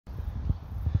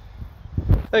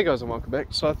Hey guys, and welcome back.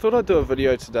 So I thought I'd do a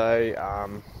video today.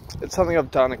 It's something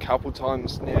I've done a couple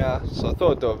times now, so I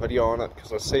thought I'd do a video on it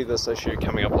because I see this issue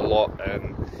coming up a lot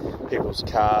in people's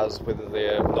cars, whether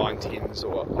they're 910s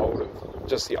or older,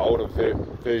 just the older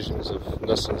versions of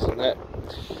Nissans and that.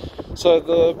 So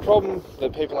the problem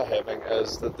that people are having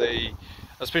is that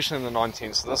especially in the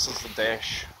 910s, so this is the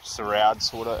dash surround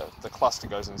sort of, the cluster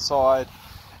goes inside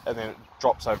and then it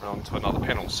drops over onto another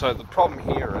panel. So the problem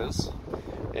here is,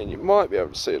 and you might be able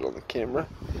to see it on the camera,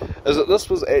 is that this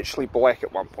was actually black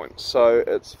at one point. So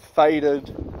it's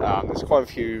faded, there's quite a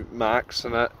few marks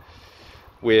in it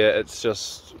where it's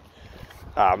just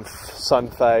sun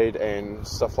fade and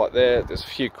stuff like that. There's a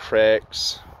few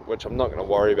cracks, which I'm not going to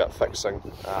worry about fixing.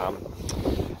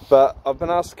 But I've been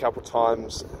asked a couple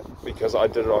times, because I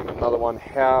did it on another one,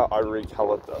 how I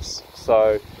recolored this.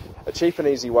 So a cheap and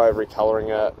easy way of recoloring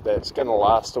it that's going to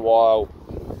last a while,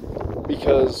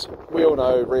 because we all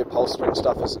know reupholstering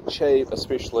stuff isn't cheap,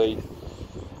 especially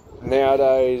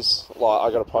nowadays. Like,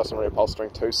 I got a price on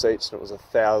reupholstering 2 seats and it was like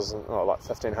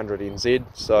 1500 NZ.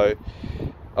 So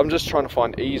I'm just trying to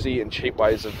find easy and cheap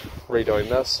ways of redoing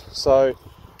this. So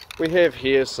we have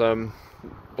here some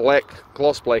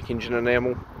gloss black engine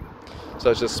enamel.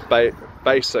 So it's just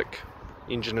basic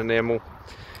engine enamel.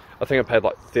 I think I paid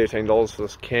like $13 for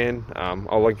this can.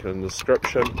 I'll link it in the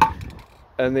description.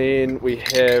 And then we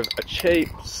have a cheap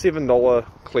 $7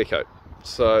 clear coat.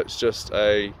 So it's just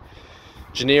a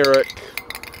generic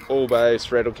all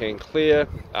base rattle can clear.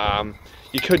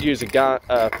 You could use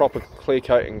a proper clear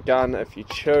coat and gun if you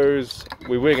choose.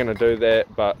 We were going to do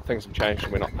that, but things have changed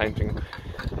and we're not painting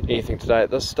anything today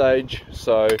at this stage.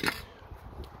 So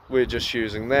we're just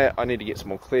using that. I need to get some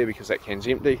more clear because that can's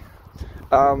empty.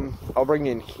 I'll bring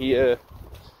in here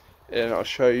and I'll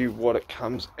show you what it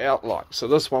comes out like. So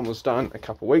this one was done a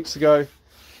couple weeks ago.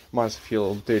 Minus a few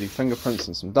little dirty fingerprints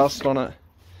and some dust on it.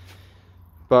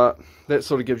 But that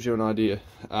sort of gives you an idea.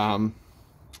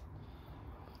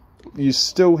 You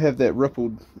still have that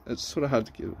rippled, it's sort of hard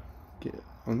to get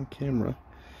on the camera.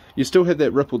 You still have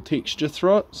that rippled texture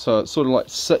through it. So it sort of like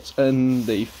sits in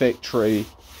the factory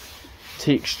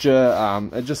texture.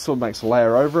 It just sort of makes a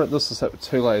layer over it. This is hit with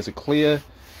 2 layers of clear.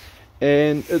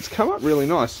 And it's come up really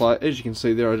nice. Like, as you can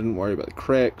see there, I didn't worry about the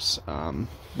cracks.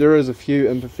 There is a few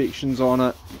imperfections on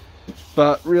it,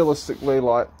 but realistically,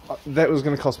 like, that was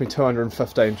going to cost me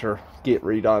 $215 to get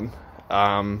redone.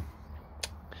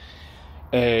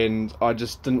 And I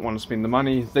just didn't want to spend the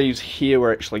money. These here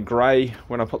were actually grey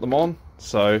when I put them on.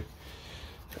 So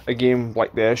again,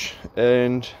 black dash,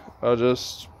 and I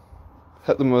just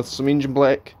hit them with some engine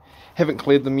black. Haven't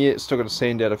cleared them yet, still got to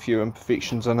sand out a few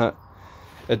imperfections in it.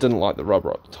 It didn't like the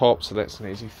rubber at the top, so that's an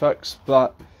easy fix,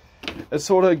 but it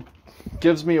sort of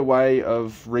gives me a way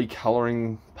of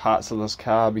recoloring parts of this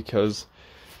car because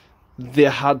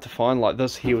they're hard to find. Like,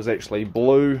 this here was actually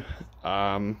blue,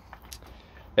 and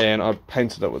I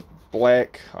painted it with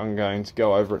black. I'm going to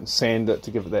go over it and sand it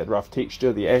to give it that rough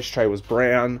texture. The ashtray was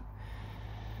brown,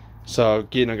 so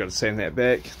again I got to sand that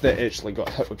back. That actually got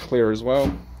hit with clear as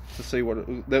well to see what it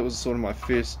was. That was sort of my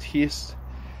first test.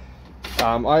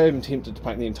 I am tempted to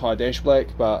paint the entire dash black,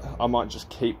 but I might just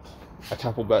keep a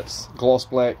couple bits gloss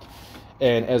black,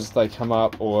 and as they come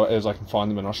up or as I can find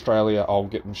them in Australia, I'll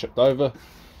get them shipped over.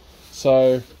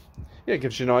 So yeah, it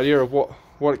gives you an idea of what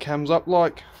it comes up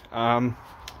like. Other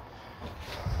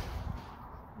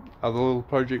little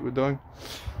project we're doing,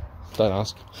 don't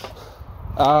ask.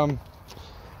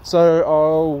 So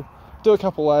I'll do a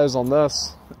couple layers on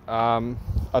this. I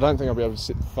don't think I'll be able to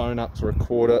set the phone up to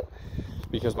record it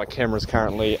because my camera is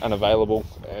currently unavailable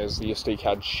as the SD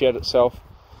card shed itself.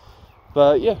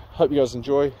 But yeah, hope you guys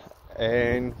enjoy,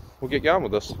 and we'll get going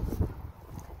with this.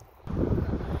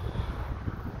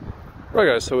 Right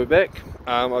guys, so we're back.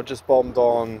 I've just bombed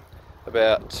on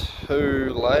about 2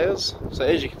 layers. So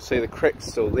as you can see, the crack's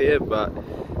still there, but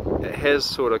it has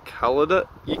sort of coloured it.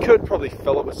 You could probably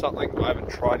fill it with something. I haven't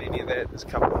tried any of that. There's a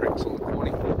couple of cracks on the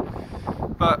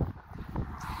corner, but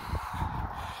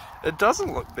it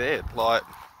doesn't look bad. Like,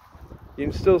 you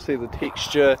can still see the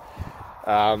texture.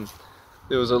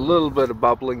 There was a little bit of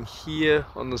bubbling here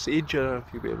on this edge. I don't know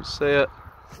if you'll be able to see it,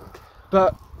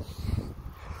 but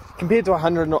compared to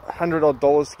 $100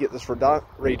 odd to get this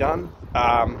redone,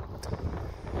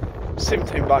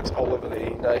 17 bucks, I'll live it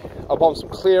any day. I'll bomb some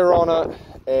clear on it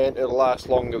and it'll last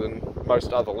longer than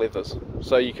most other leathers.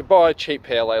 So you could buy cheap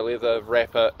PLA leather,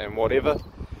 wrap it and whatever,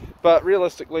 but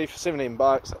realistically for 17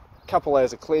 bucks, couple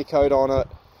layers of clear coat on it,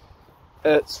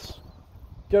 it's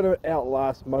going to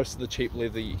outlast most of the cheap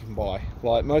leather you can buy.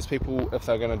 Like, most people, if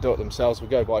they're going to do it themselves, will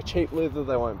go buy cheap leather.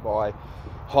 They won't buy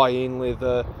high-end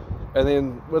leather. and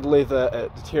then with leather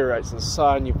it deteriorates in the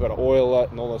sun, you've got to oil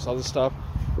it and all this other stuff.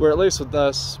 Where at least with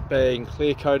this being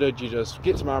clear coated, you just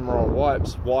get some Armor All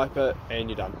wipes, wipe it, and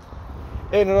you're done.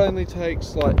 And it only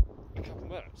takes like a couple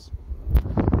minutes.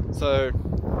 So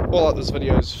all up, this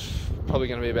video is probably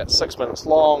going to be about 6 minutes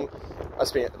long. I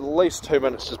spent at least 2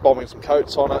 minutes just bombing some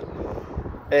coats on it.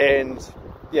 And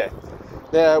yeah,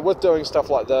 now with doing stuff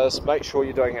like this, make sure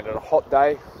you're doing it on a hot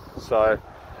day. So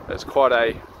it's quite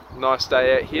a nice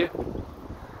day out here.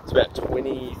 It's about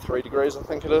 23 degrees, I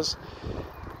think it is.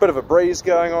 Bit of a breeze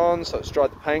going on, so it's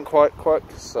dried the paint quite quick,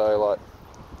 so like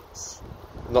it's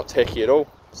not tacky at all.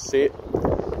 Set.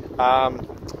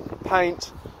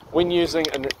 Paint, when using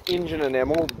an engine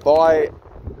enamel,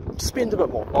 spend a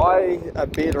bit more, buy a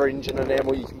better engine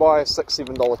enamel. You can buy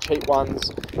 $6–7 cheap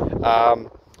ones.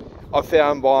 I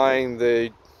found buying the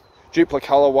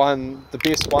Duplicolor one the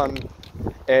best one,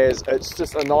 as it's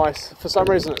just a nice, for some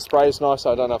reason it sprays nicer.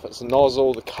 I don't know if it's a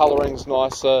nozzle, the colouring's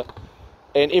nicer,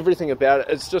 and everything about it,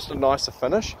 it's just a nicer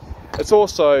finish. It's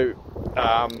also,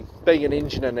 being an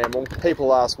engine enamel,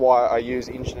 people ask why I use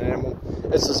engine enamel.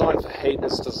 It's designed for heat,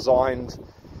 it's designed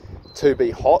to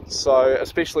be hot, so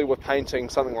especially with painting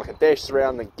something like a dash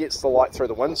surround that gets the light through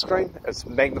the windscreen, it's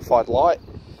magnified light,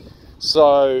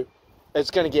 so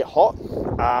it's going to get hot.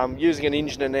 Using an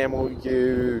engine enamel,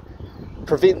 you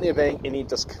prevent there being any of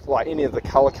the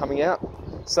colour coming out.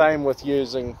 Same with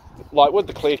using, like with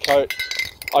the clear coat,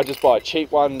 I just buy a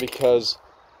cheap one because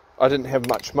I didn't have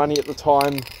much money at the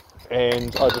time,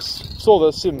 and I just saw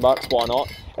this, $7, why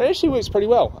not? It actually works pretty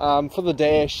well. For the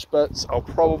dash bits, I'll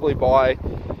probably buy,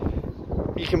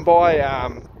 you can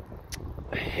buy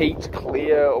Heat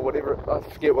Clear or whatever, I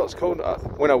forget what it's called.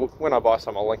 When I buy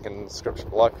some, I'll link in the description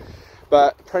below.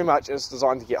 But pretty much it's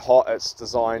designed to get hot, it's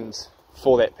designed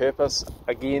for that purpose.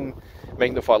 Again,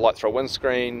 magnified light through a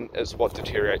windscreen is what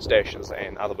deteriorates dashes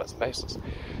and other bits and pieces.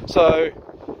 So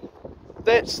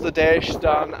that's the dash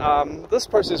done. This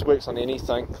process works on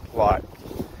anything. Like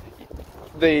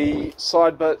the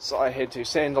side bits, I had to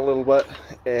sand a little bit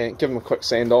and give them a quick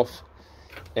sand off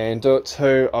and do it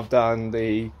too. I've done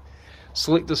the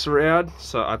selector surround,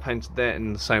 so I painted that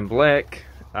in the same black.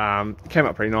 Came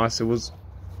up pretty nice. There was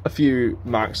a few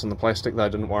marks on the plastic that I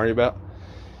didn't worry about.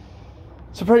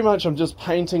 So pretty much I'm just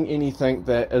painting anything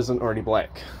that isn't already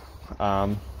black.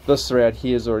 This surround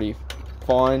here is already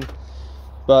fine,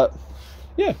 but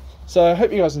yeah. So I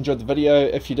hope you guys enjoyed the video.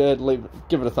 If you did,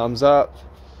 give it a thumbs up.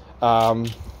 I'm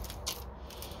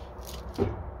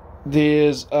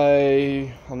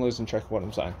losing track of what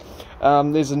I'm saying.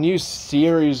 There's a new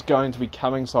series going to be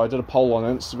coming, so I did a poll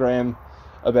on Instagram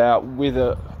about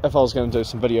if I was going to do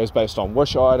some videos based on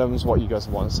Wish items, what you guys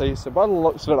want to see. So by the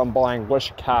looks of it, I'm buying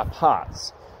Wish car parts,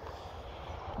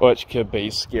 which could be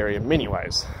scary in many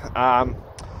ways.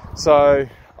 So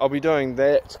I'll be doing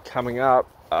that coming up.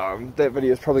 That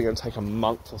video is probably going to take a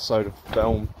month or so to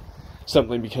film,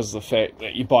 simply because of the fact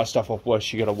that you buy stuff off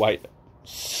Wish, you got to wait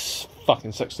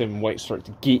fucking 6–7 weeks for it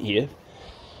to get here.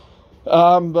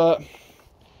 But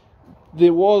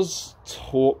there was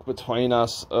talk between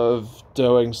us of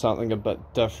doing something a bit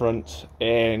different,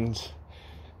 and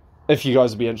if you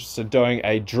guys would be interested, doing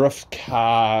a drift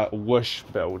car Wish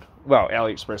build. Well,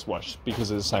 AliExpress Wish, because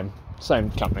they're the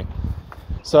same company.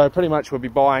 So pretty much we'll be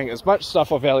buying as much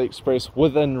stuff off AliExpress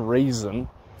within reason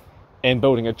and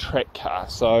building a track car.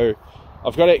 So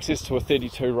I've got access to a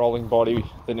 32 rolling body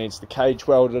that needs the cage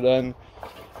welded in,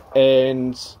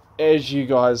 and as you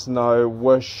guys know,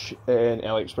 Wish and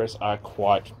AliExpress are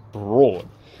quite broad.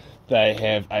 They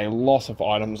have a lot of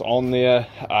items on there,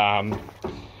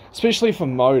 especially for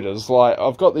motors. Like,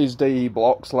 I've got these DE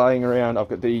blocks laying around, I've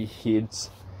got DE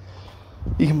heads.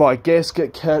 You can buy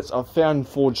gasket kits, I've found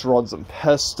forged rods and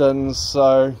pistons.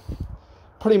 So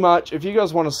pretty much, if you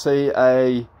guys want to see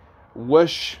a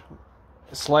Wish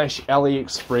 /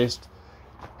 AliExpress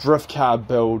drift car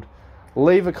build,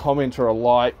 leave a comment or a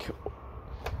like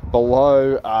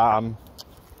below.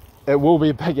 It will be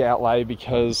a big outlay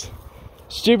because,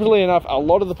 stupidly enough, a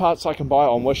lot of the parts I can buy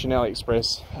on Wish and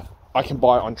AliExpress I can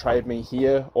buy on Trade Me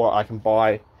here, or I can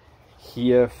buy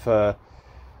here for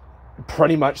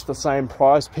pretty much the same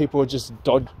price. People are just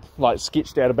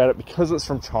sketched out about it because it's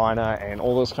from China and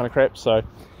all this kind of crap. So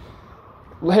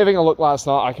having a look last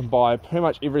night, I can buy pretty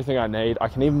much everything I need. I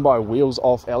can even buy wheels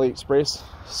off AliExpress.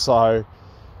 So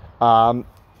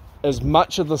as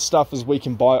much of the stuff as we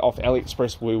can buy off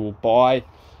AliExpress, we will buy.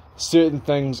 Certain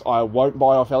things I won't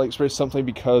buy off AliExpress, simply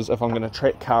because if I'm going to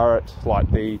track car it, like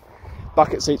the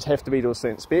bucket seats have to be to a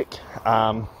certain spec.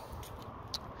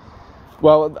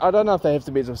 Well, I don't know if they have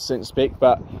to be to a certain spec,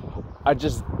 but I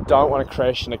just don't want to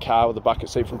crash in a car with a bucket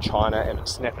seat from China and it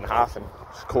snap in half and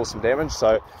cause some damage.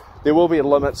 So there will be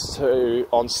limits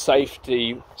on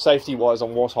safety wise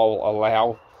on what I'll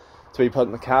allow to be put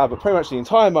in the car, but pretty much the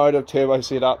entire motor, turbo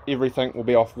setup, everything will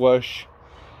be off Wish.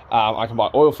 I can buy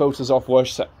oil filters off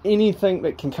Wish, so anything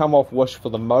that can come off Wish for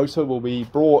the motor will be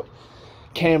brought.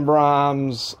 Camber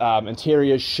arms,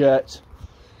 interior shit,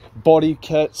 body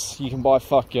kits. You can buy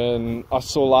fucking, I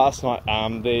saw last night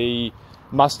the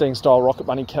Mustang style Rocket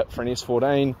Bunny kit for an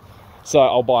S14, so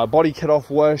I'll buy a body kit off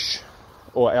Wish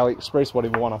or AliExpress,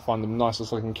 whatever one I find the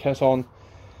nicest looking kit on.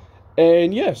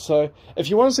 And yeah, so if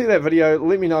you want to see that video,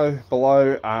 let me know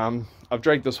below. I've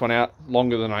dragged this one out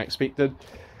longer than I expected,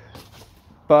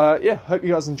 but yeah, hope you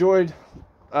guys enjoyed.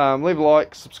 Leave a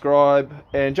like, subscribe,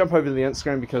 and jump over to the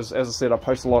Instagram, because as I said, I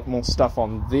post a lot more stuff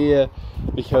on there,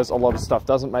 because a lot of stuff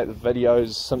doesn't make the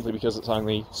videos simply because it's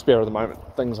only spare of the moment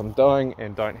things I'm doing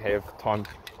and don't have time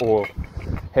or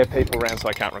have people around, so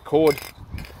I can't record.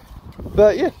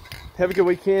 But yeah, have a good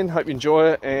weekend, hope you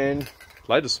enjoy it, and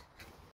laters.